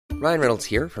Ryan Reynolds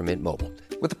here from Mint Mobile.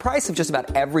 With the price of just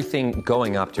about everything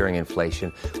going up during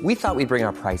inflation, we thought we'd bring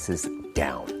our prices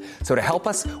down. So to help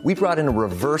us, we brought in a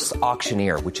reverse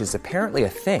auctioneer, which is apparently a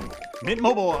thing. Mint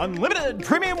Mobile Unlimited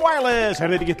Premium Wireless. How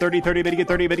to get 30, 30, bit to get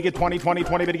 30, bit to get 20, 20,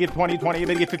 20, bit to get 20, 20,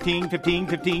 bit to get 15, 15,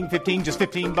 15, 15, just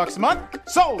 $15 a month?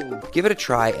 Sold! Give it a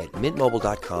try at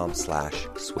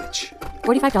mintmobile.com/switch.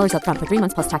 $45 up front for 3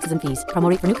 months plus taxes and fees. Promo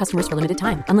rate for new customers for limited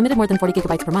time. Unlimited more than 40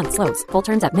 gigabytes per month. Slows full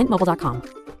terms at mintmobile.com.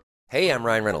 Hey, I'm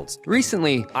Ryan Reynolds.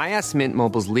 Recently, I asked Mint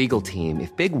Mobile's legal team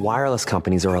if big wireless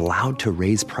companies are allowed to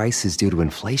raise prices due to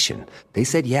inflation. They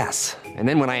said yes. And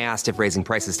then when I asked if raising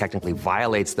prices technically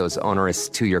violates those onerous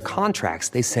 2-year contracts,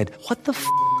 they said, "What the f***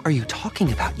 are you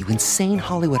talking about, you insane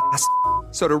Hollywood ass?"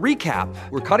 So to recap,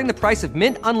 we're cutting the price of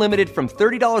Mint Unlimited from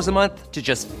 $30 a month to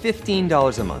just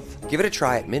 $15 a month. Give it a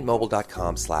try at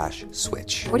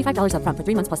mintmobile.com/switch. $45 up front for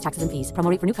 3 months plus taxes and fees. Promo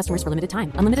rate for new customers for limited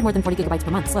time. Unlimited more than 40 gigabytes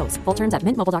per month. Slows full terms at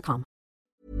mintmobile.com.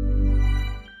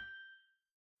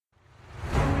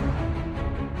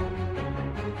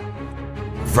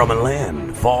 From a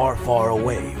land far, far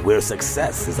away, where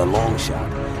success is a long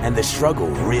shot and the struggle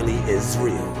really is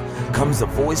real, comes a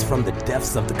voice from the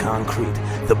depths of the concrete,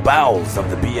 the bowels of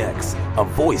the BX, a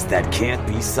voice that can't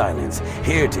be silenced,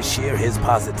 here to share his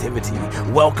positivity.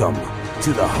 Welcome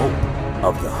to the Hope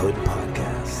of the Hood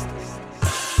podcast.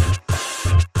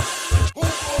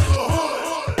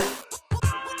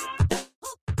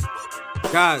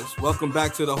 Guys, welcome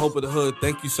back to the Hope of the Hood.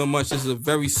 Thank you so much. This is a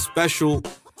very special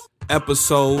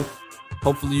episode.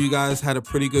 Hopefully you guys had a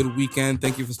pretty good weekend.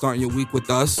 Thank you for starting your week with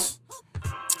us.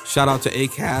 Shout out to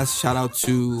Acast. Shout out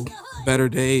to Better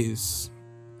Days.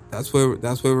 That's where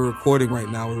we're recording right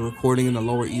now. We're recording in the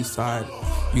Lower East Side.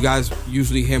 You guys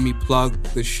usually hear me plug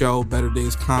the show Better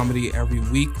Days Comedy every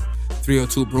week.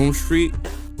 302 Broome Street.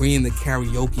 We're in the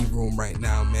karaoke room right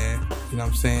now, man. You know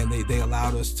what I'm saying? They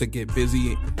allowed us to get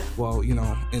busy. Well, you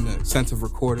know, in the sense of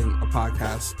recording a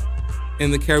podcast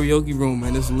in the karaoke room,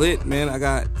 and it's lit, man. We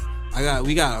got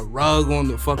a rug on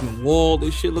the fucking wall.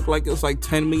 This shit look like it's like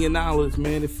 $10 million,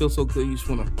 man. It feels so good. You just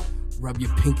want to rub your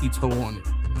pinky toe on it. You know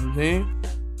what I'm saying?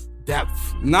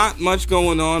 Depth. Not much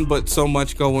going on, but so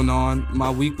much going on.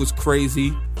 My week was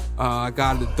crazy. I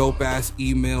got a dope-ass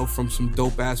email from some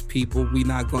dope-ass people. We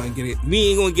ain't going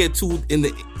to get too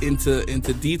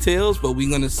into details, but we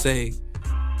going to say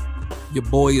your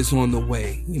boy is on the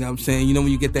way. You know what I'm saying? You know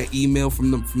when you get that email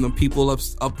from the people up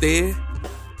there?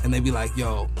 And they be like,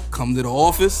 yo, come to the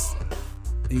office.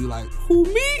 And you like, who,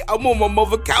 me? I'm on my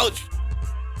mother couch.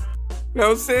 You know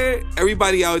what I'm saying?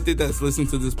 Everybody out there that's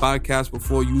listened to this podcast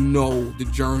before, you know the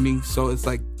journey. So it's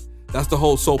like, that's the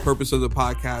whole sole purpose of the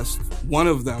podcast. One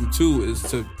of them, too, is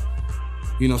to,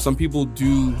 you know, some people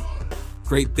do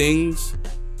great things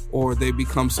or they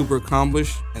become super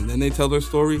accomplished and then they tell their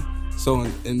story. So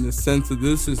in the sense of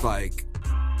this is like,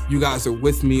 you guys are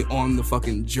with me on the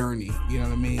fucking journey. You know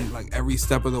what I mean? Like every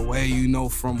step of the way, you know,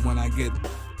 from when I get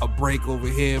a break over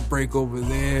here, break over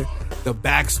there, the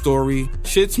backstory.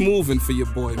 Shit's moving for your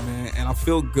boy, man. And I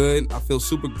feel good. I feel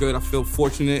super good. I feel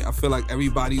fortunate. I feel like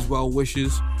everybody's well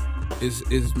wishes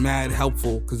is mad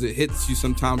helpful because it hits you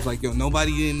sometimes like, yo,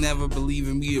 nobody didn't never believe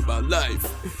in me about life.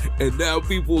 And now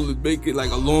people make it like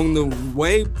along the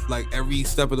way, like every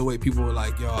step of the way, people were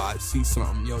like, yo, I see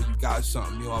something. Yo, you got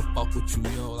something. Yo, I fuck with you.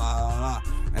 Yo, la, la, la.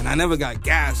 And I never got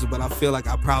gassed, but I feel like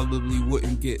I probably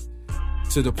wouldn't get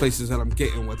to the places that I'm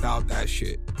getting without that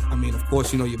shit. I mean, of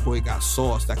course, you know, your boy got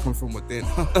sauce that comes from within.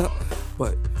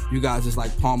 But you guys is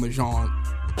like Parmesan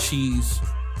cheese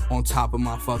on top of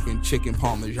my fucking chicken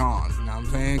Parmesan. You know what I'm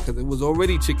saying? Because it was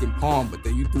already chicken parm, but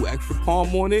then you threw extra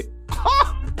parm on it.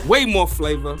 Way more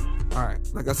flavor. All right.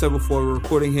 Like I said before, we're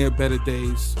recording here, Better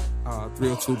Days,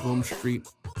 302 Broome Street.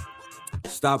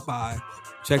 Stop by.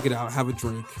 Check it out. Have a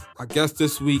drink. Our guest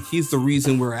this week, he's the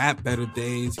reason we're at Better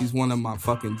Days. He's one of my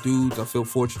fucking dudes I feel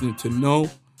fortunate to know.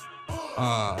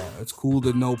 It's cool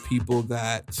to know people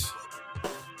that...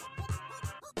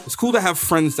 It's cool to have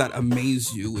friends that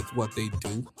amaze you with what they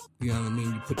do. You know what I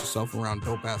mean? You put yourself around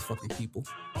dope-ass fucking people.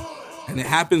 And it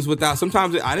happens without...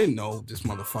 Sometimes I didn't know this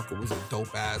motherfucker was a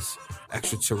dope-ass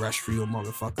extraterrestrial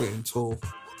motherfucker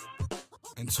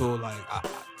until like...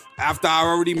 After I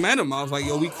already met him, I was like,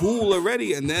 yo, we cool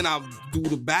already. And then I'll do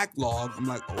the backlog. I'm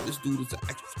like, oh, this dude is an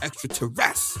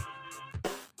extraterrestrial.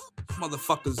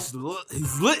 Motherfucker's lit.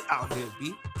 He's lit out here,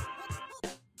 B.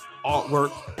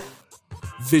 Artwork.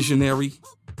 Visionary.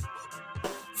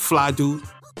 Fly dude.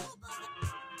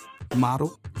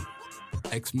 Model.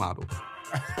 Ex-model.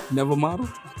 Never model?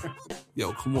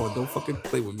 Yo, come on. Don't fucking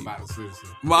play with me. Model citizen.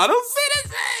 Model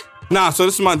citizen! Nah, so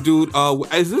this is my dude.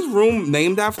 Is this room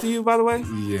named after you, by the way?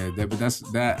 Yeah, that's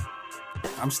that.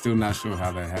 I'm still not sure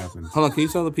how that happened. Hold on, can you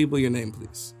tell the people your name,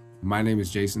 please? My name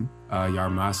is Jason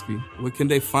Yarmosky. Where can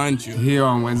they find you? Here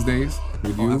on Wednesdays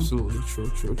with you. Absolutely,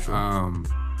 true.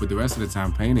 But the rest of the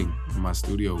time painting in my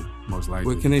studio, most likely.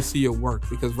 Where can they see your work?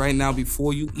 Because right now, before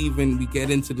we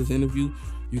get into this interview,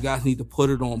 you guys need to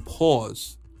put it on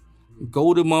pause.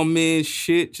 Go to my man's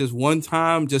shit just one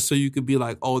time, just so you could be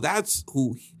like, oh, that's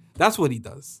what he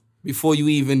does. Before you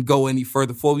even go any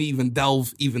further, before we even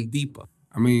delve even deeper.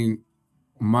 I mean,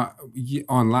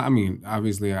 online. I mean,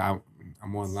 obviously, I'm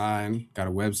online. Got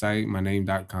a website,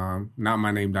 myname.com. Not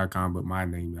myname.com, but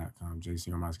myname.com.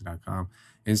 JasonYarmosky.com.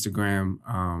 Instagram.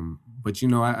 But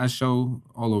I show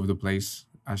all over the place.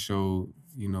 I show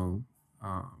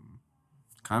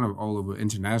kind of all over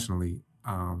internationally.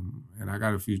 And I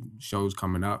got a few shows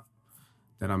coming up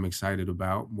that I'm excited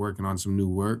about. Working on some new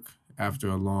work after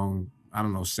a long,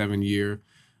 7-year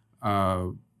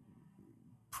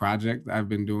project I've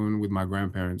been doing with my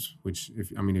grandparents, which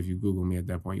if you Google me at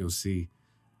that point, you'll see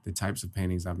the types of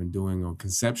paintings I've been doing or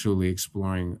conceptually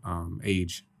exploring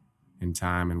age and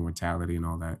time and mortality and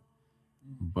all that.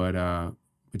 But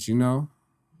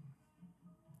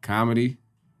comedy.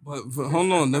 But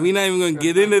hold on, we're not even going to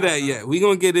get into that yet. We're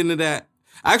going to get into that.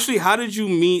 Actually, how did you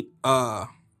meet Oliver,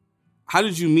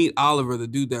 the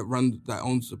dude that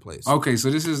owns the place? Okay, so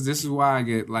this is why I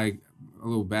get like a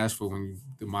little bashful when you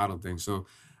the model thing. So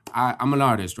I'm an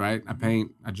artist, right? I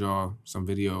paint, I draw, some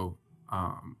video.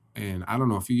 And I don't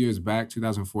know, a few years back,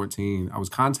 2014, I was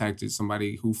contacted,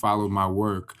 somebody who followed my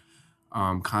work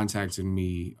contacted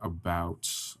me about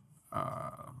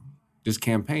this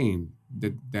campaign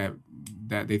that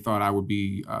they thought I would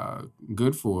be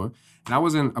good for. And I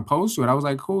wasn't opposed to it. I was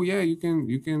like, cool, yeah, you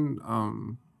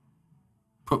can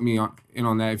put me in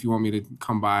on that if you want me to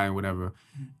come by or whatever.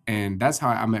 And that's how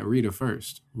I met Rita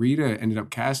first. Rita ended up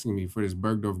casting me for this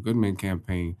Bergdorf Goodman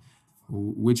campaign,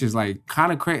 which is like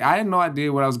kind of crazy. I had no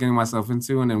idea what I was getting myself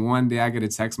into. And then one day I get a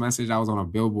text message. I was on a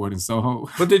billboard in Soho.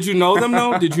 But did you know them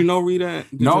though? Did you know Rita?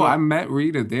 I met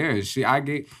Rita there. She like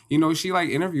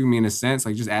interviewed me in a sense,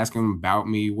 like just asking about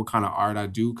me, what kind of art I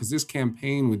do. Cause this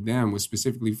campaign with them was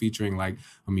specifically featuring like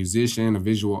a musician, a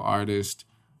visual artist,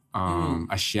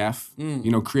 a chef,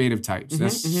 creative types.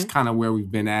 That's kind of where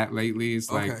we've been at lately. It's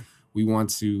like we want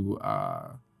to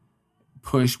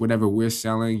push whatever we're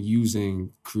selling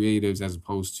using creatives as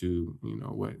opposed to,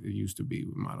 what it used to be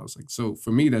with models. Like, so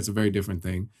for me, that's a very different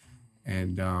thing.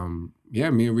 And me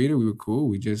and Rita, we were cool.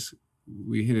 We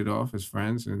hit it off as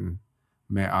friends and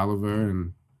met Oliver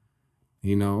and,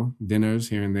 dinners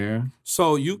here and there.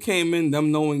 So you came in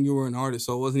them knowing you were an artist.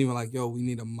 So it wasn't even like, yo, we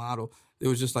need a model. It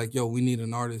was just like, yo, we need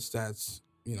an artist that's,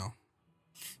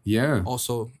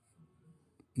 also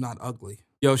not ugly.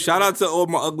 Yo, shout out to all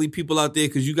my ugly people out there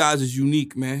because you guys is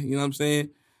unique, man. You know what I'm saying?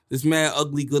 There's mad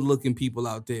ugly, good-looking people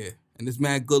out there. And there's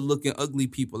mad good-looking, ugly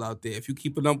people out there. If you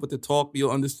keep it up with the talk, you'll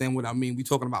understand what I mean. We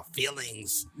talking about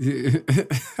feelings.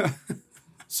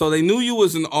 So they knew you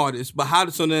was an artist, but how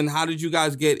did you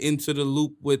guys get into the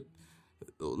loop with,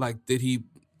 like,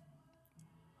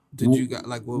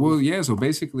 so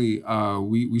basically,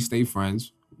 we stayed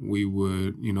friends. We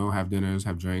would, have dinners,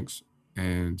 have drinks.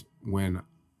 And when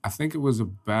I think it was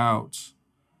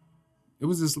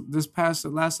this past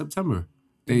last September,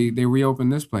 they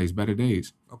reopened this place, Better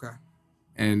Days. Okay.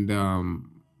 And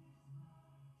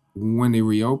when they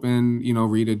reopened,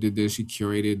 Rita did this. She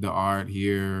curated the art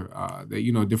here.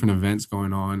 Different events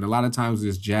going on. A lot of times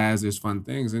there's jazz, there's fun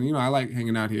things. And, I like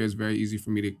hanging out here. It's very easy for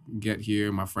me to get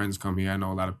here. My friends come here. I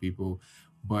know a lot of people.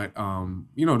 But,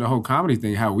 the whole comedy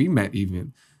thing, how we met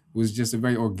even, was just a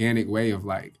very organic way of,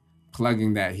 like,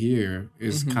 plugging that here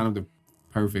is kind of the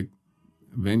perfect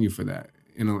venue for that.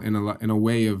 In a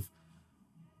way of,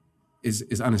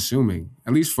 is unassuming.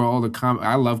 At least for all the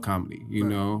I love comedy,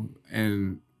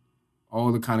 and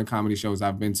all the kind of comedy shows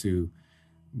I've been to,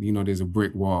 there's a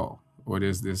brick wall or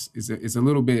there's this. It's a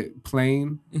little bit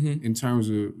plain in terms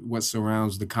of what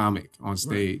surrounds the comic on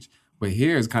stage, but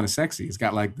here it's kind of sexy. It's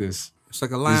got like this. It's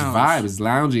like a lounge. This vibe. It's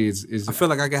loungy. I feel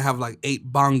like I could have like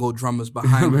 8 bongo drummers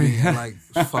behind me and like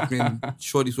fucking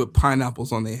shorties with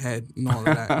pineapples on their head and all of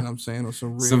that. You know what I'm saying? Or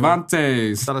some real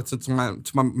Cervantes. Shout out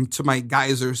to my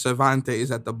geyser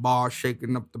Cervantes at the bar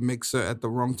shaking up the mixer at the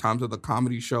wrong times of the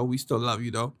comedy show. We still love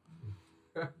you though.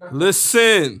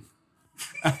 Listen.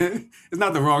 It's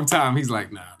not the wrong time. He's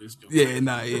like, nah, this joke.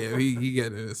 Yeah, he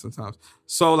getting it sometimes.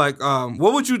 So like,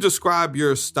 what would you describe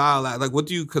your style at? Like, what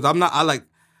do you? Because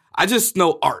I just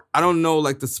know art. I don't know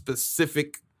like the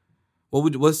specific.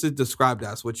 What's it described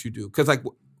as? What you do? Because like,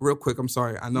 real quick, I'm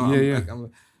sorry. I know.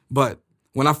 But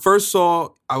when I first saw,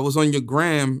 I was on your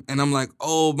gram, and I'm like,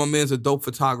 oh, my man's a dope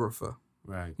photographer.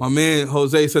 Right. My man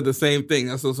Jose said the same thing.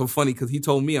 That's so funny because he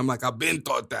told me, I'm like, I've been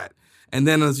thought that. And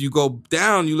then as you go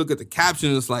down, you look at the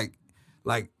caption, it's like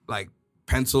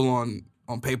pencil on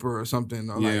paper or something.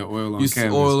 Or yeah, like oil on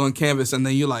canvas. Oil on canvas. And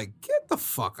then you're like, get the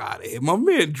fuck out of here. My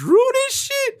man drew this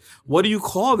shit. What do you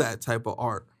call that type of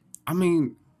art? I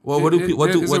mean,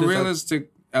 there's a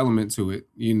realistic element to it,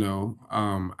 you know.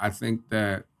 I think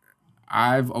that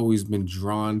I've always been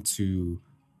drawn to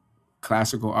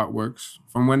classical artworks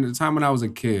from the time when I was a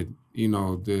kid. You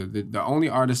know, the only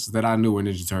artists that I knew were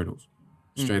Ninja Turtles,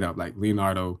 straight up, like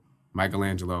Leonardo,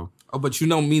 Michelangelo. Oh, but you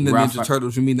don't mean the Ninja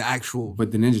Turtles, you mean the actual.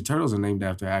 But the Ninja Turtles are named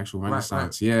after actual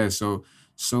Renaissance. Right. Yeah, so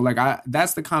like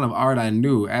that's the kind of art I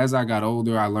knew. As I got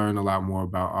older, I learned a lot more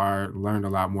about art, learned a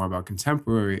lot more about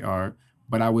contemporary art.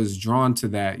 But I was drawn to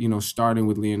that, you know, starting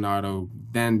with Leonardo.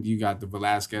 Then you got the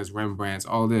Velázquez, Rembrandts,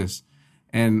 all this.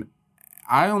 And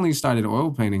I only started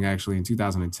oil painting actually in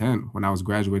 2010 when I was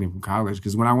graduating from college.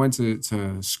 Because when I went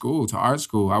to school, to art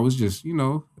school, I was just, you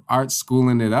know, art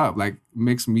schooling it up, like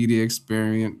mixed media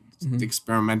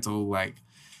experimental, like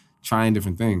trying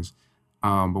different things.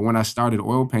 But when I started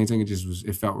oil painting,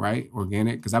 it felt right,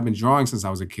 organic. Because I've been drawing since I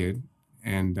was a kid.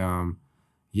 And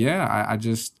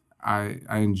I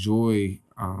enjoy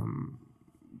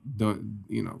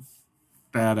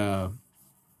that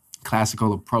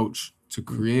classical approach to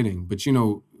creating. But you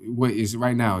know what is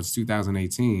right now? It's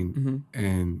 2018,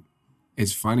 and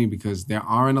it's funny because there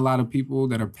aren't a lot of people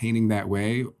that are painting that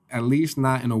way. At least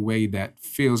not in a way that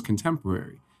feels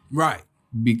contemporary, right?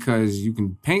 Because you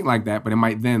can paint like that, but it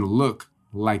might then look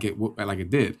like it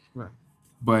did, right?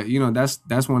 But you know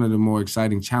that's one of the more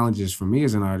exciting challenges for me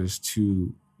as an artist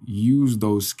to use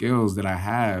those skills that I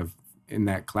have in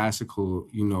that classical,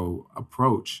 you know,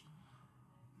 approach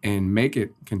and make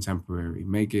it contemporary,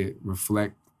 make it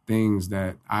reflect things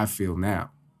that I feel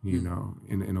now, you know,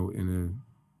 in a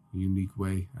unique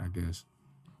way, I guess.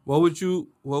 What would you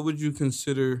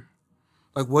consider,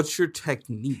 like, what's your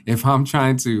technique? If I'm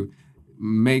trying to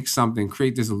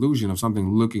create this illusion of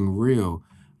something looking real,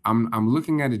 I'm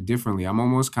looking at it differently. I'm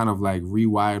almost kind of like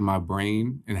rewired my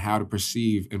brain and how to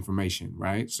perceive information,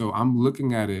 right? So I'm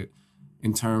looking at it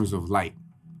in terms of light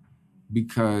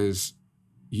because,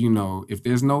 you know, if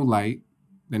there's no light,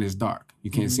 then it's dark. You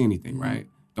can't see anything, right?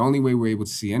 The only way we're able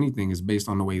to see anything is based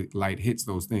on the way light hits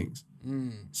those things.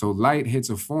 So light hits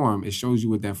a form, it shows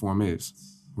you what that form is,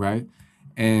 right?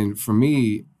 And for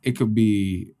me, it could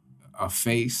be a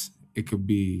face, it could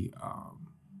be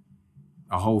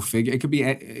a whole figure. It could be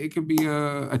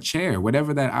a chair.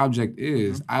 Whatever that object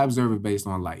is, I observe it based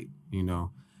on light, you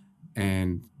know.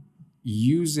 And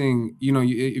using, you know,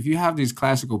 if you have these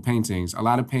classical paintings, a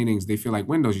lot of paintings, they feel like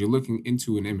windows. You're looking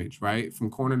into an image, right?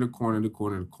 From corner to corner to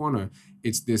corner to corner.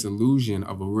 It's this illusion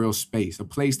of a real space, a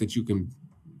place that you can,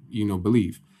 you know,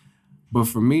 believe. But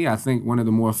for me, I think one of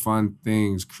the more fun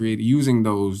things using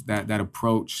that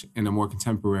approach in a more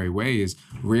contemporary way is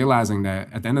realizing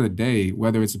that at the end of the day,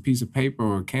 whether it's a piece of paper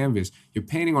or a canvas, you're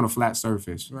painting on a flat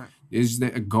surface. Right. Is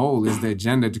the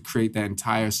agenda to create that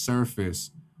entire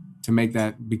surface to make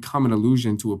that become an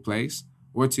illusion to a place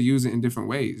or to use it in different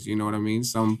ways. You know what I mean?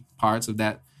 Some parts of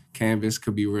that canvas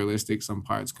could be realistic. Some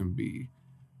parts can be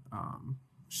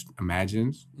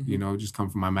imagined, you know, just come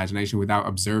from my imagination without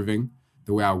observing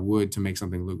the way I would to make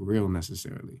something look real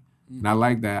necessarily. And I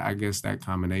like that, I guess, that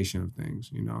combination of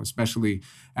things, you know, especially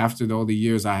after all the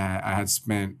years I had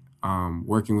spent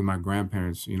working with my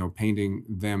grandparents, you know, painting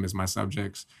them as my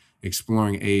subjects,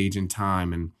 exploring age and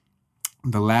time. And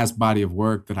the last body of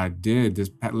work that I did this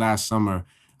last summer,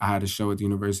 I had a show at the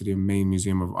University of Maine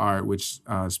Museum of Art, which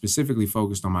specifically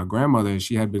focused on my grandmother.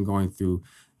 She had been going through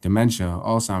dementia,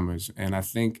 Alzheimer's. And I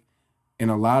think in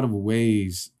a lot of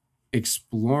ways,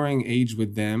 exploring age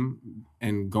with them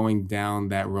and going down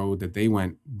that road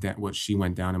that what she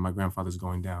went down and my grandfather's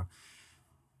going down,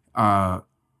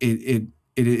 it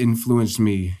influenced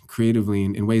me creatively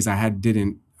in ways I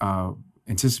didn't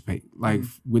anticipate. Like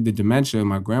with the dementia,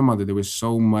 my grandmother, there was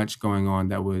so much going on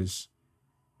that was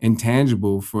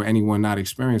intangible for anyone not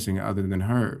experiencing it other than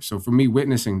her. So for me,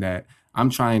 witnessing that, I'm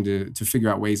trying to figure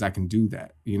out ways I can do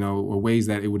that, you know, or ways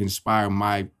that it would inspire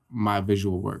my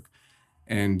visual work.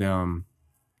 And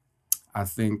I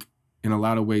think in a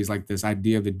lot of ways, like this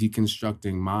idea of the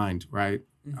deconstructing mind, right?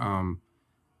 It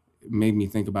made me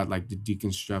think about like the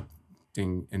deconstructing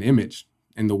an image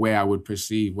and the way I would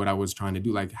perceive what I was trying to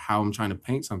do, like how I'm trying to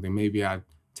paint something. Maybe I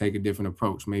take a different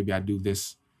approach. Maybe I do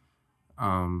this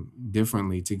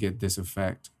differently to get this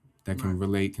effect that can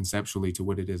relate conceptually to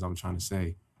what it is I'm trying to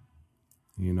say,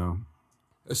 you know?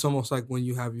 It's almost like when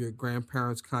you have your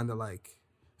grandparents kind of like,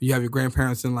 you have your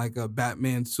grandparents in like a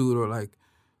Batman suit or like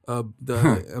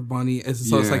the bunny.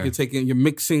 So it's like you're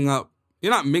mixing up.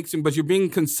 You're not mixing, but you're being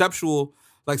conceptual.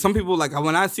 Like some people, like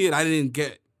when I see it, I didn't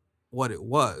get what it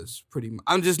was. Pretty much,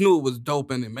 I just knew it was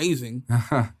dope and amazing.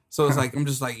 So it's like I'm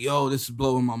just like, yo, this is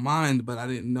blowing my mind, but I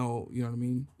didn't know. You know what I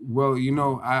mean? Well,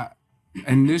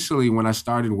 initially, when I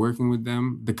started working with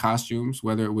them, the costumes,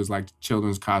 whether it was like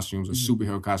children's costumes or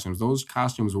superhero costumes, those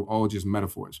costumes were all just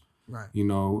metaphors. Right.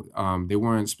 They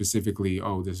weren't specifically,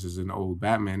 oh, this is an old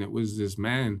Batman. It was this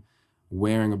man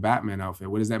wearing a Batman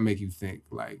outfit. What does that make you think?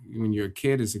 Like, when you're a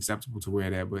kid, it's acceptable to wear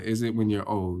that, but is it when you're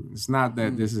old? It's not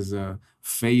that this is a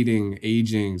fading,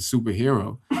 aging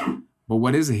superhero, but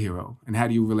what is a hero? And how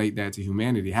do you relate that to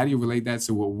humanity? How do you relate that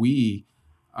to what we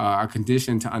are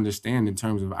conditioned to understand in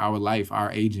terms of our life,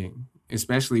 our aging?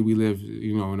 Especially we live,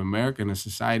 in America, in a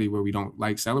society where we don't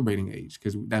like celebrating age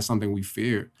because that's something we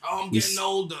fear. Oh, I'm getting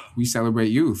older. We celebrate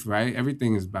youth, right?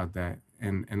 Everything is about that.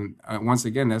 And once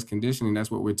again, that's conditioning.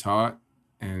 That's what we're taught.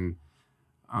 And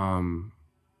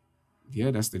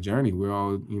that's the journey. We're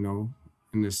all,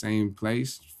 in the same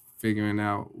place, figuring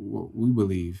out what we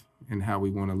believe and how we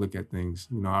want to look at things,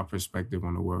 our perspective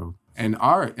on the world. And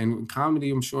art and comedy,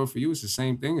 I'm sure for you, it's the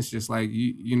same thing. It's just like,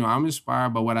 I'm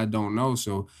inspired by what I don't know.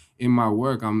 So in my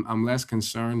work, I'm less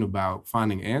concerned about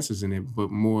finding answers in it, but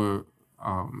more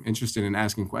interested in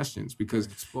asking questions. Because,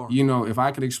 if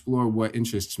I could explore what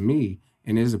interests me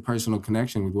and there's a personal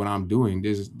connection with what I'm doing,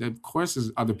 of course,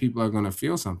 other people are going to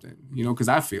feel something, because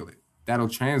I feel it. That'll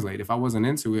translate. If I wasn't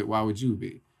into it, why would you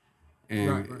be?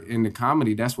 And in the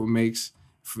comedy, that's what makes,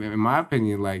 in my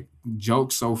opinion, like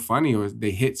jokes so funny, or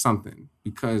they hit something,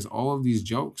 because all of these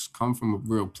jokes come from a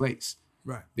real place.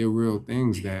 Right. They're real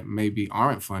things that maybe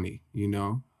aren't funny,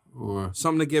 or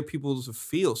something to get people to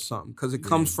feel something, because it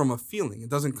comes from a feeling. It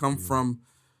doesn't come from,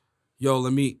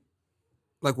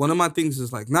 like one of my things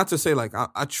is like, not to say like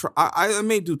I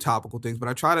may do topical things, but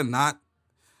I try to not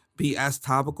be as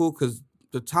topical, because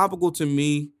the topical to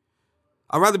me,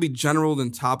 I'd rather be general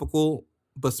than topical,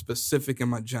 but specific in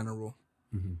my general.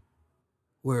 Mm-hmm.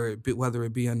 Whether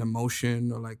it be an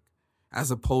emotion or like,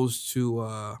 as opposed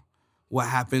to what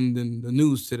happened in the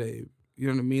news today. You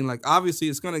know what I mean? Like, obviously,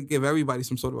 it's going to give everybody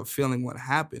some sort of a feeling what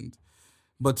happened.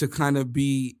 But to kind of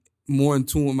be more in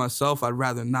tune with myself, I'd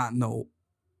rather not know,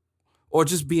 or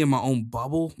just be in my own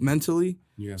bubble mentally.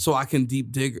 Yeah. So I can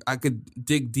dig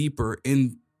deeper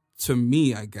into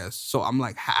me, I guess. So I'm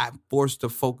like forced to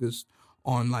focus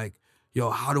on like,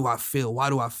 how do I feel? Why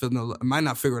do I feel? I might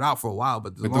not figure it out for a while,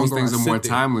 but those things are more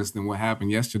timeless than what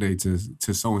happened yesterday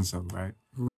to so-and-so, right?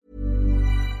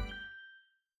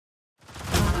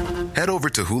 Head over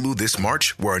to Hulu this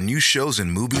March, where our new shows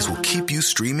and movies will keep you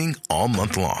streaming all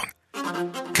month long.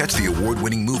 Catch the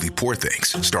award-winning movie Poor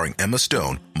Things, starring Emma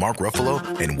Stone, Mark Ruffalo,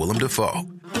 and Willem Dafoe.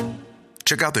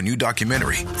 Check out the new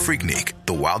documentary, Freaknik,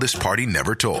 The Wildest Party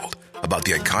Never Told, about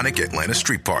the iconic Atlanta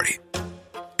Street Party.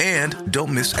 And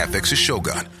don't miss FX's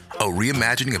Shogun, a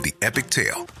reimagining of the epic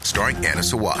tale starring Anna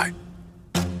Sawai.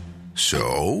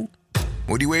 So,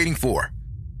 what are you waiting for?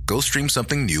 Go stream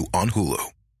something new on Hulu.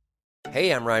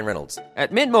 Hey, I'm Ryan Reynolds.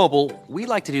 At Mint Mobile, we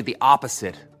like to do the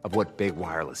opposite of what Big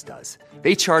Wireless does.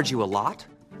 They charge you a lot,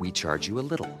 we charge you a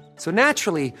little. So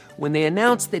naturally, when they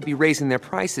announced they'd be raising their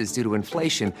prices due to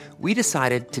inflation, we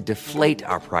decided to deflate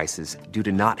our prices due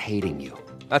to not hating you.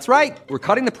 That's right. We're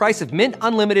cutting the price of Mint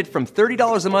Unlimited from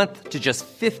 $30 a month to just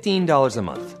 $15 a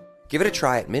month. Give it a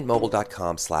try at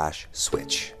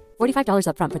mintmobile.com/switch. $45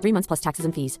 up front for 3 months plus taxes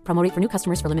and fees. Promo rate for new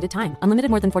customers for limited time. Unlimited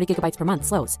more than 40 gigabytes per month.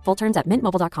 Slows full terms at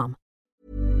mintmobile.com.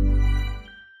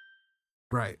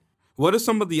 Right. What are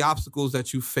some of the obstacles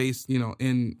that you face,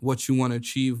 in what you want to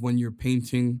achieve when you're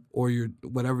painting or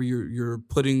whatever you're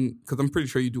putting? Because I'm pretty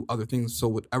sure you do other things. So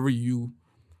whatever you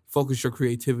focus your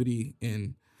creativity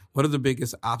in, what are the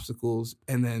biggest obstacles,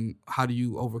 and then how do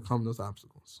you overcome those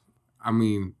obstacles? I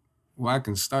mean, I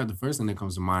can start. The first thing that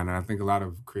comes to mind, and I think a lot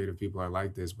of creative people are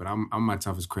like this, but I'm my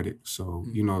toughest critic. So,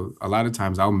 a lot of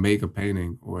times I'll make a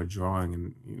painting or a drawing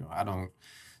and,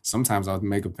 sometimes I'll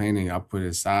make a painting, I'll put it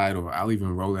aside, or I'll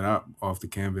even roll it up off the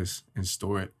canvas and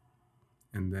store it.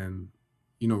 And then,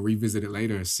 revisit it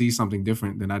later, see something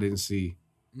different than I didn't see,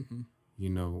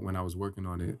 when I was working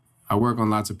on it. I work on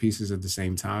lots of pieces at the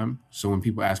same time. So when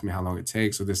people ask me how long it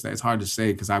takes or this, that, it's hard to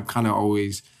say because I kind of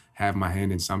always have my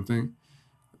hand in something.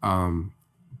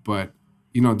 But,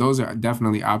 those are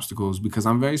definitely obstacles because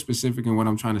I'm very specific in what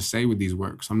I'm trying to say with these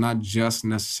works. I'm not just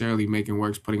necessarily making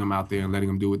works, putting them out there and letting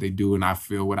them do what they do and I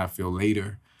feel what I feel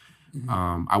later.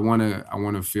 Mm-hmm. I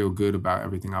want to feel good about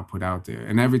everything I put out there.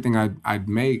 And everything I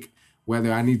make,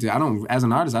 whether I need to, as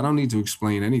an artist, I don't need to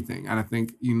explain anything. And I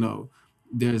think,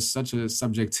 there's such a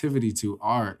subjectivity to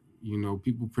art You know,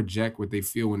 people project what they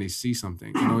feel when they see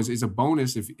something. You know, it's a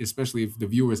bonus, especially if the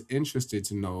viewer is interested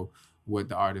to know what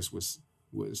the artist was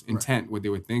intent, what they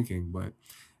were thinking. But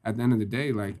at the end of the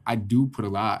day, like, I do put a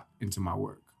lot into my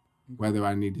work, whether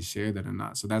I need to share that or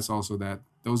not. So that's also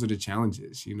those are the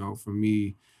challenges, you know, for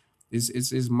me.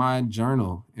 It's my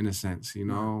journal in a sense, you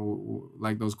know,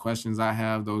 like those questions I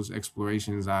have, those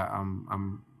explorations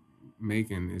I'm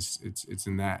making, it's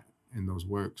in those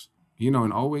works, you know,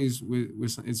 and always with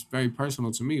it's very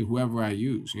personal to me, whoever I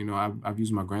use, you know. I've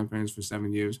used my grandparents for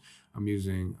 7 years. I'm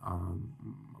using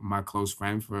my close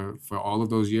friend for all of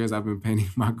those years. I've been painting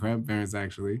my grandparents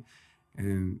actually,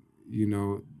 and you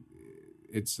know,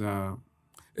 it's.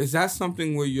 Is that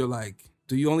something where you're like,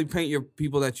 do you only paint your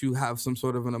people that you have some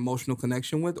sort of an emotional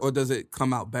connection with, or does it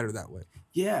come out better that way?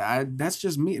 Yeah, that's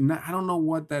just me. And I don't know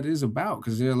what that is about,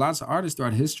 because there are lots of artists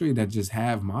throughout history that just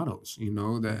have models, you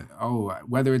know, that,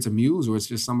 whether it's a muse or it's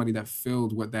just somebody that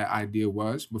filled what that idea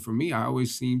was. But for me, I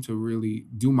always seem to really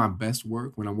do my best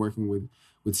work when I'm working with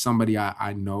somebody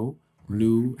I know,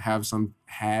 knew, have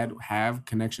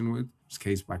connection with. It's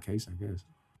case by case, I guess.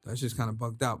 That's just kind of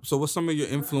bugged out. So what's some of your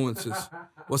influences?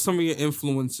 What's some of your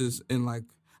influences in, like,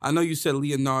 I know you said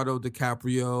Leonardo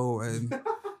DiCaprio and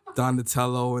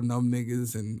Donatello and them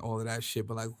niggas and all of that shit,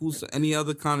 but like, who's any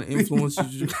other kind of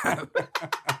influences you have?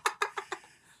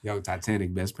 Yo,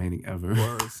 Titanic, best painting ever.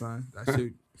 Word, son. That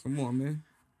shit, come on, man.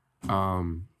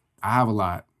 I have a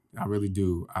lot. I really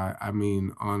do. I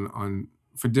mean, on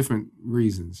for different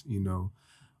reasons, you know.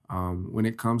 When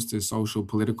it comes to social,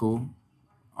 political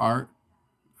art,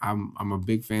 I'm a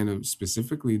big fan of,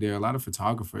 specifically, there are a lot of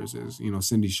photographers. There's, you know,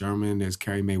 Cindy Sherman, there's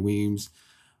Carrie Mae Weems,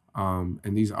 and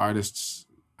these artists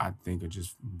I think are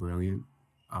just brilliant.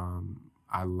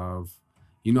 I love,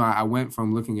 you know, I went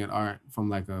from looking at art from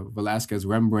like a Velázquez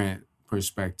Rembrandt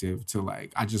perspective to,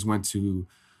 like, I just went to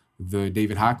the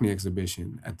David Hockney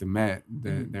exhibition at the Met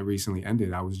that recently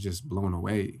ended. I was just blown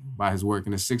away by his work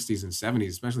in the 60s and 70s,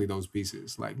 especially those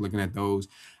pieces, like looking at those.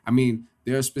 I mean,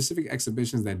 there are specific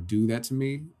exhibitions that do that to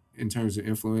me in terms of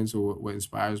influence or what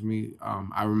inspires me.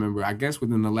 I remember, I guess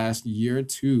within the last year or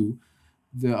two,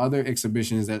 the other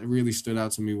exhibitions that really stood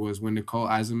out to me was when Nicole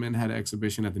Eisenman had an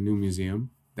exhibition at the New Museum.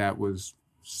 That was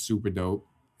super dope.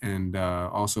 And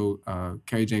also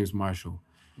Kerry James Marshall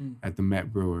at the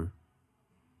Met Brewer.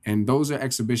 And those are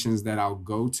exhibitions that I'll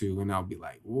go to and I'll be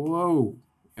like, whoa.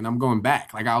 And I'm going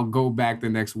back. Like, I'll go back the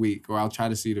next week, or I'll try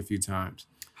to see it a few times.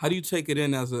 How do you take it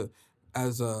in as a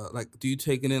like, do you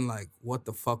take it in like, what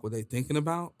the fuck were they thinking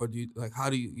about? Or do you, like, how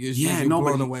do you're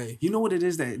blown away? You know what it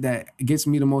is that gets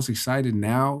me the most excited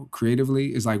now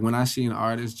creatively is, like, when I see an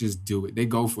artist just do it. They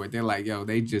go for it. They're like, yo,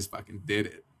 they just fucking did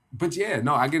it. But yeah,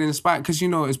 no, I get inspired because, you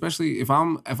know, especially if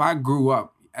I grew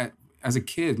up as a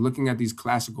kid looking at these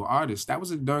classical artists, that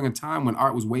was during a time when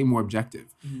art was way more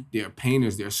objective. Mm-hmm. They're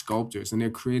painters, they're sculptors, and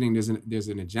they're creating, there's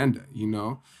an agenda, you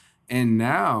know? And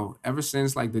now, ever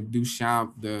since like the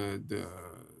Duchamp, the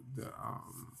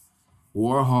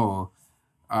Warhol,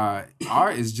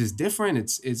 art is just different.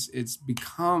 It's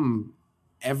become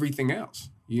everything else.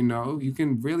 You know, you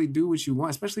can really do what you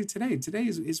want, especially today. Today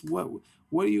is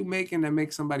what are you making that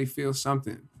makes somebody feel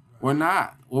something? Or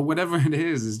not, or whatever it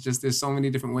is. It's just, there's so many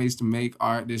different ways to make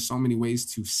art. There's so many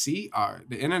ways to see art.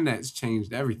 The internet's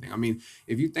changed everything. I mean,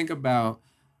 if you think about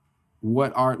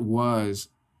what art was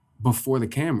before the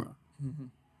camera,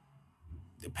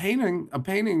 a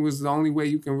painting was the only way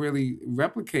you can really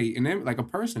replicate an image, like a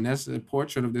person. That's a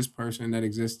portrait of this person that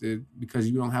existed because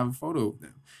you don't have a photo of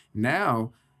them.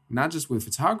 Now, not just with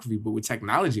photography, but with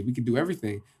technology, we can do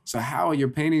everything. So how are your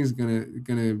paintings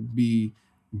gonna be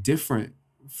different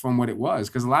from what it was?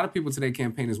 Because a lot of people today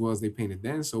can't paint as well as they painted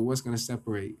then. So what's going to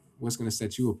separate? What's going to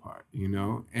set you apart? You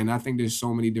know? And I think there's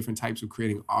so many different types of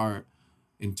creating art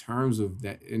in terms of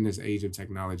that in this age of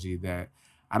technology that,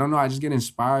 I don't know, I just get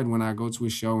inspired when I go to a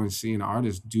show and see an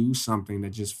artist do something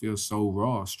that just feels so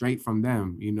raw, straight from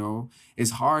them, you know?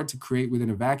 It's hard to create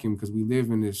within a vacuum because we live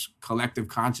in this collective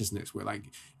consciousness where, like,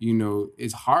 you know,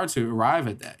 it's hard to arrive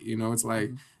at that, you know? It's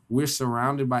like we're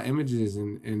surrounded by images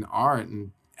and art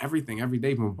and everything every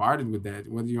day, bombarded with that,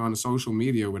 whether you're on a social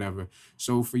media or whatever.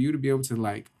 So for you to be able to,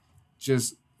 like,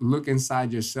 just look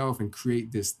inside yourself and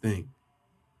create this thing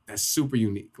that's super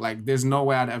unique. Like, there's no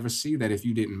way I'd ever see that if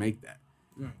you didn't make that.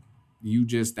 Right. You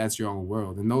just, that's your own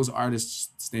world. And those artists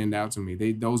stand out to me.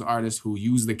 Those artists who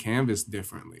use the canvas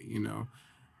differently, you know?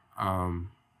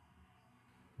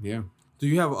 Yeah. Do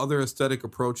you have other aesthetic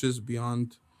approaches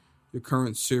beyond your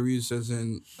current series,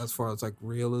 as far as like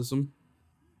realism?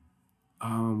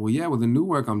 Well, the new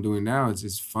work I'm doing now,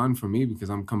 it's fun for me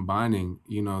because I'm combining,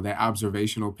 you know, that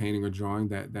observational painting or drawing,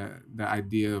 that the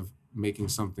idea of making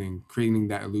something, creating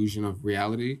that illusion of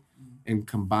reality, and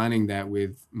combining that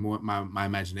with more my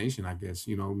imagination, I guess,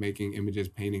 making images,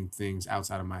 painting things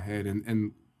outside of my head,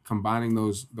 and combining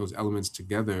those elements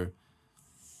together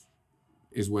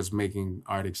is what's making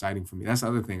art exciting for me. That's the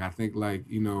other thing. I think, like,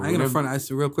 I ain't gonna front. I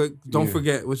said real quick. Don't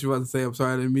forget what you were about to say. I'm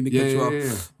sorry, I didn't mean to cut you off.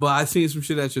 Yeah. But I seen some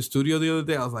shit at your studio the other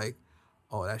day. I was like,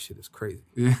 oh, that shit is crazy.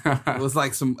 Yeah. It was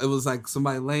like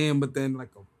somebody laying, but then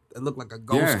it looked like a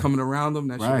ghost coming around them.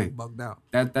 That shit was bugged out.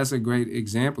 That's a great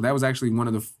example. That was actually one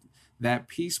of that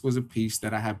piece was a piece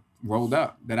that I had rolled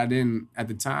up that I didn't at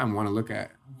the time want to look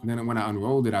at. And then when I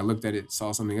unrolled it, I looked at it,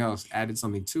 saw something else, added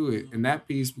something to it. And that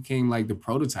piece became like the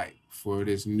prototype for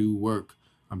this new work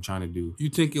I'm trying to do. You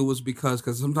think it was because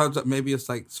sometimes maybe it's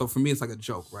like, so for me, it's like a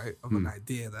joke, right? Of an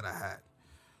idea that I had.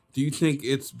 Do you think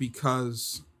it's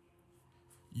because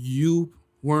you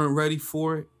weren't ready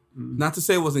for it? Not to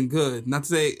say it wasn't good, not to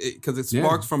say because it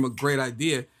sparked from a great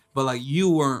idea, but like you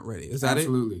weren't ready. Is that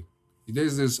Absolutely.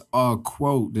 There's this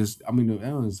quote. I don't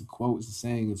know, it's a quote. It's a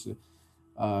saying. It's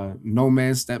no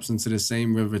man steps into the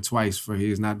same river twice, for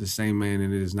he is not the same man,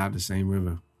 and it is not the same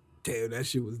river. Damn, that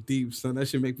shit was deep, son. That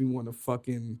shit make me want to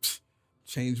fucking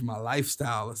change my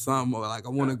lifestyle or something. Or like I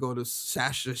want to go to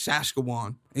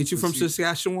Saskatchewan. Ain't you from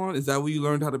Saskatchewan? Is that where you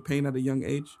learned how to paint at a young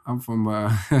age? I'm from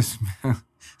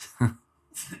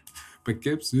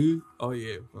Poughkeepsie. Oh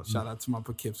yeah, well, shout out to my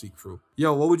Poughkeepsie crew.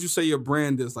 Yo, what would you say your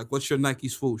brand is? Like, what's your Nike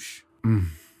swoosh?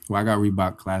 Well, I got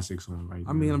Reebok Classics on right now.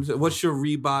 I mean, what's your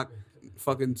Reebok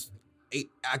fucking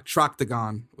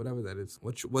Troctagon, whatever that is?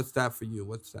 What's that for you?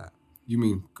 What's that? You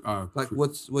mean like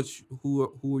who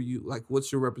are you? Like,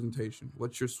 what's your representation?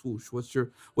 What's your swoosh? What's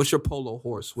your polo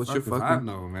horse? What's your fucking? I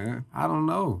know, man. I don't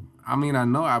know. I mean, I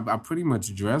know. I pretty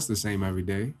much dress the same every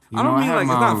day. I don't mean like it's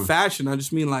not fashion. I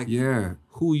just mean like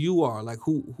who you are. Like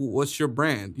who? What's your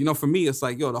brand? For me, it's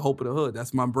like the Hope of the Hood.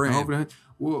 That's my brand. The Hope of the Hood.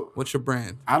 Well, what's your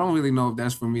brand? I don't really know if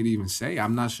that's for me to even say.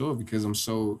 I'm not sure because I'm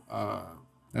so.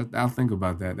 I'll think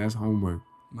about that. That's homework,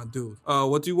 my dude.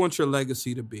 What do you want your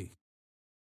legacy to be?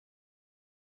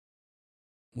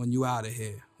 When you out of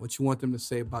here, what you want them to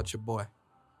say about your boy?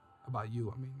 About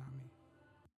you, I mean, not me.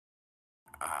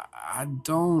 I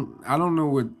don't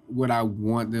know what I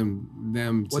want them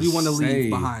to say. What do you want to leave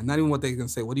behind? Not even what they can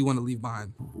say. What do you want to leave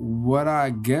behind? What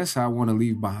I guess I want to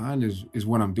leave behind is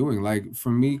what I'm doing. Like, for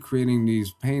me, creating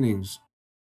these paintings,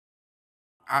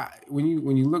 when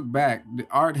you look back, the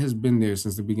art has been there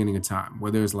since the beginning of time.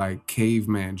 Whether it's like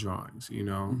caveman drawings,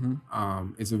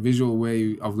 it's a visual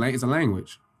way of it's a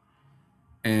language.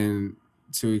 And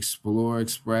to explore,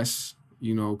 express,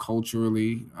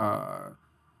 culturally,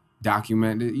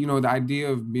 document it. The idea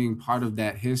of being part of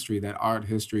that history, that art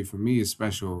history, for me is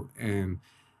special. And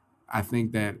I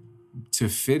think that to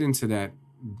fit into that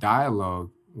dialogue,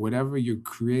 whatever you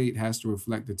create has to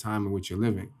reflect the time in which you're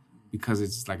living, because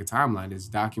it's like a timeline. It's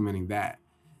documenting that.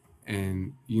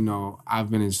 And, I've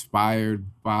been inspired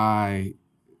by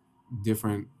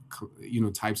different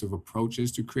types of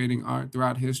approaches to creating art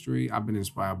throughout history. I've been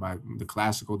inspired by the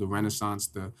classical, the Renaissance,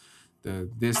 the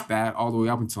this, that, all the way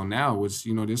up until now, which,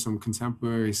 there's some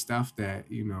contemporary stuff that,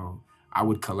 I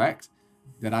would collect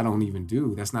that I don't even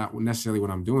do. That's not necessarily what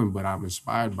I'm doing, but I'm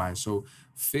inspired by it. So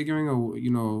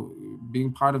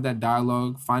being part of that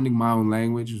dialogue, finding my own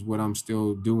language is what I'm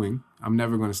still doing. I'm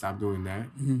never going to stop doing that.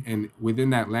 Mm-hmm. And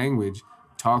within that language,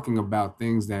 talking about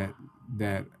things that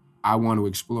I want to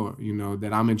explore,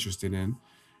 that I'm interested in.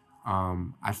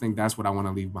 I think that's what I want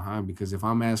to leave behind, because if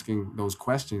I'm asking those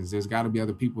questions, there's got to be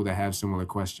other people that have similar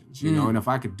questions, and if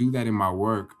I could do that in my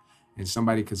work and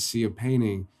somebody could see a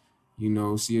painting,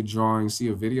 see a drawing, see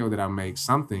a video that I make,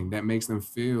 something that makes them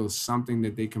feel something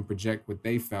that they can project what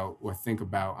they felt or think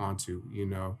about onto,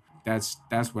 that's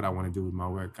what I want to do with my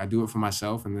work. I do it for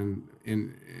myself, and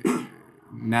then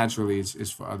naturally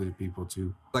it's for other people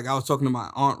too. Like, I was talking to my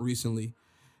aunt recently,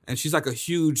 and she's like a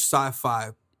huge sci-fi,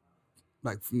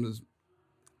 like from this.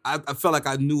 I felt like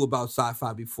I knew about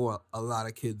sci-fi before a lot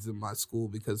of kids in my school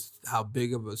because how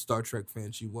big of a Star Trek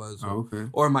fan she was.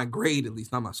 Or in my grade, at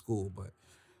least, not my school. But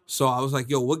so I was like,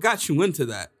 yo, what got you into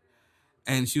that?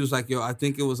 And she was like, yo, I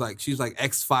think it was like, she's like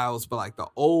X-Files, but like the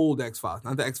old X-Files,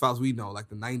 not the X-Files we know, like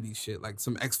the 90s shit, like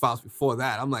some X-Files before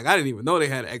that. I'm like, I didn't even know they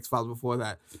had X-Files before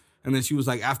that. And then she was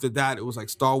like, after that, it was like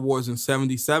Star Wars in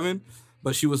 77.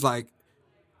 But she was like,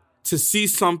 to see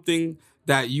something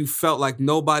that you felt like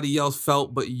nobody else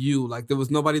felt but you. Like, there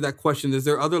was nobody that questioned, is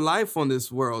there other life on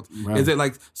this world? Right. Is it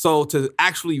like, so to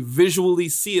actually visually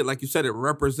see it, like you said, it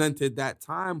represented that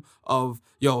time of,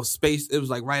 space. It was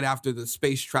like right after the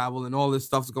space travel and all this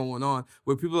stuff's going on,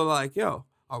 where people are like,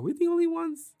 are we the only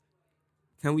ones?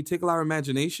 Can we tickle our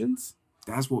imaginations?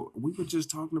 that's what we were just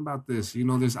talking about this,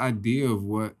 this idea of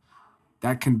what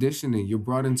that conditioning, you're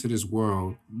brought into this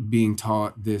world being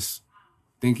taught this,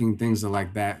 thinking things are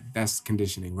like that. That's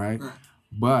conditioning, right?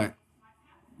 But,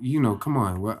 come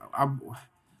on.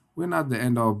 We're not the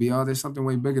end all be all. There's something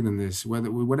way bigger than this,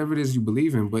 whatever it is you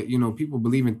believe in. But, people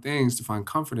believe in things to find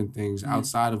comfort in things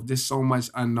outside of this. So much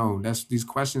unknown. These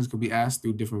questions could be asked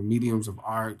through different mediums of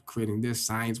art, creating this,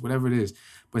 science, whatever it is.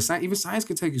 But even science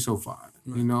could take you so far,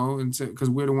 because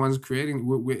we're the ones creating.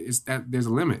 There's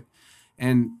a limit.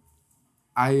 And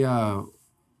I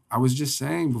was just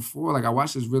saying before, like I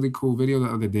watched this really cool video the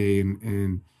other day,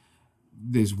 and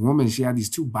this woman, she had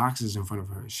these 2 boxes in front of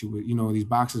her. She would, these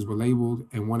boxes were labeled,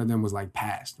 and one of them was like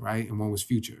past, right, and one was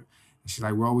future. And she's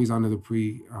like, we're always under the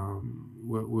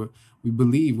we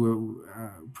believe we're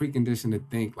preconditioned to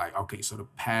think like, okay, so the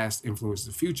past influences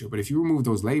the future. But if you remove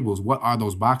those labels, what are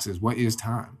those boxes? What is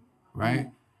time, right?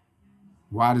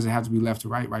 Why does it have to be left to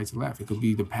right, right to left? It could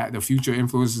be the future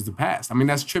influences the past. I mean,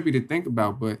 that's trippy to think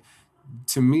about, but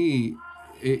to me,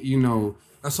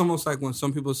 That's almost like when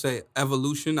some people say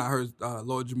evolution. I heard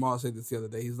Lord Jamal say this the other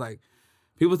day. He's like,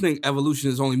 people think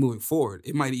evolution is only moving forward.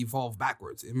 It might evolve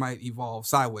backwards. It might evolve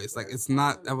sideways. Like, it's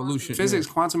not evolution. Physics,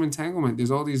 quantum entanglement,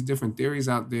 there's all these different theories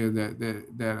out there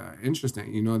that are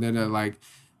interesting, that are like,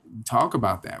 talk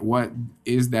about that. What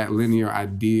is that linear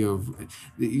idea of,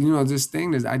 this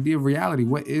thing, this idea of reality?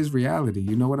 What is reality?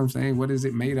 You know what I'm saying? What is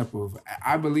it made up of?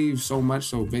 I believe so much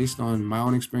so, based on my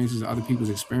own experiences, other people's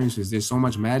experiences, there's so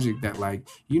much magic that, like,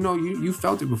 you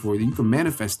felt it before, that you can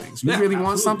manifest things. You really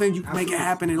want something, you can make it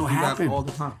happen, it'll happen. All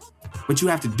the time. But you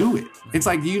have to do it. It's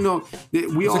like,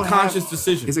 it's a conscious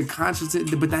decision. It's a conscious,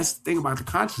 but that's the thing about the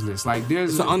consciousness. Like,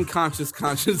 it's an unconscious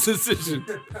conscious decision.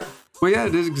 Well, yeah,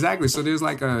 there's exactly. So there's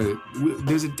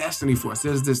there's a destiny for us.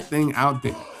 There's this thing out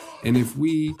there. And if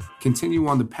we continue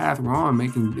on the path we're on,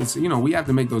 we have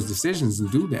to make those decisions and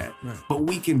do that. Right. But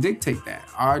we can dictate that.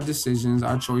 Our decisions,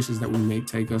 our choices that we make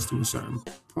take us to a certain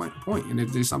point. And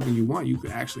if there's something you want, you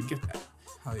could actually get that.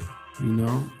 Hell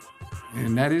yeah.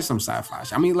 And that is some sci-fi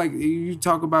shit. I mean, like, you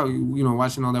talk about,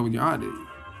 watching all that with your aunt.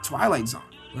 Twilight Zone.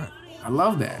 Right. I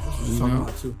love that.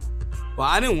 Too. Well,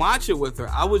 I didn't watch it with her.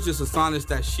 I was just astonished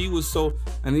that she was so...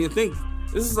 And you think,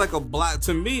 this is like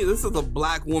this is a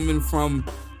black woman from,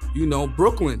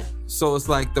 Brooklyn. So it's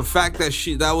like the fact that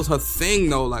that was her thing,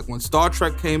 though. Like, when Star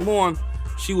Trek came on,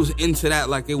 she was into that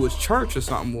like it was church or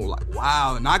something. More like,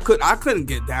 wow. And I couldn't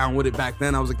get down with it back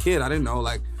then. I was a kid. I didn't know.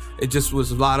 Like, it just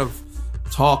was a lot of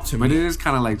talk to me. But it is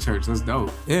kind of like church. That's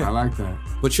dope. Yeah. I like that.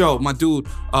 But yo, my dude,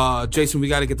 Jason, we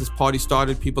got to get this party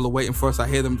started. People are waiting for us. I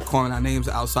hear them calling our names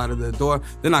outside of the door.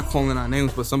 They're not calling our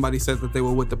names, but somebody said that they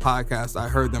were with the podcast. I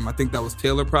heard them. I think that was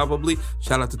Taylor probably.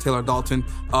 Shout out to Taylor Dalton.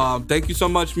 Thank you so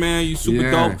much, man. You super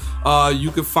dope.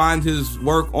 You can find his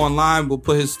work online. We'll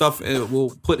put his stuff,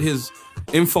 we'll put his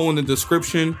info in the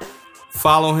description.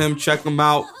 Follow him, check him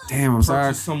out. Damn, I'm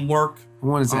sorry. Some work. I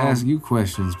wanted to ask you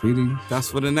questions, Petey. That's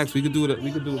for the next. We could do it.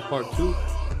 We could do a part 2.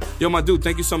 Yo, my dude,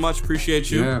 thank you so much. Appreciate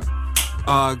you.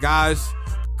 Yeah. Guys,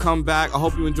 come back. I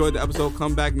hope you enjoyed the episode.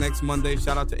 Come back next Monday.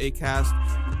 Shout out to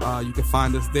Acast. You can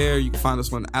find us there. You can find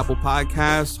us on Apple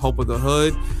Podcasts. Hope of the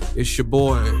Hood. It's your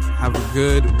boy. Have a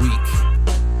good week.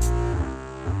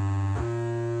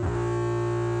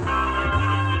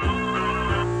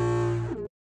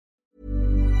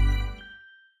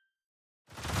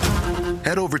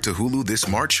 Head over to Hulu this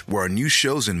March, where our new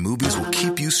shows and movies will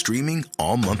keep you streaming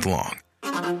all month long.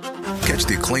 Catch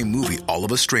the acclaimed movie All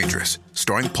of Us Strangers,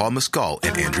 starring Paul Mescal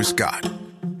and Andrew Scott.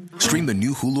 Stream the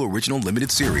new Hulu original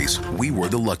limited series We Were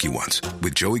the Lucky Ones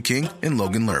with Joey King and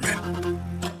Logan Lerman.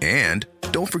 And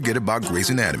don't forget about Grey's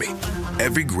Anatomy.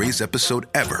 Every Grey's episode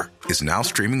ever is now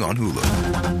streaming on Hulu.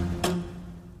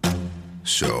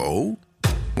 So,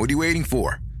 what are you waiting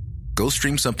for? Go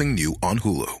stream something new on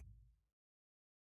Hulu.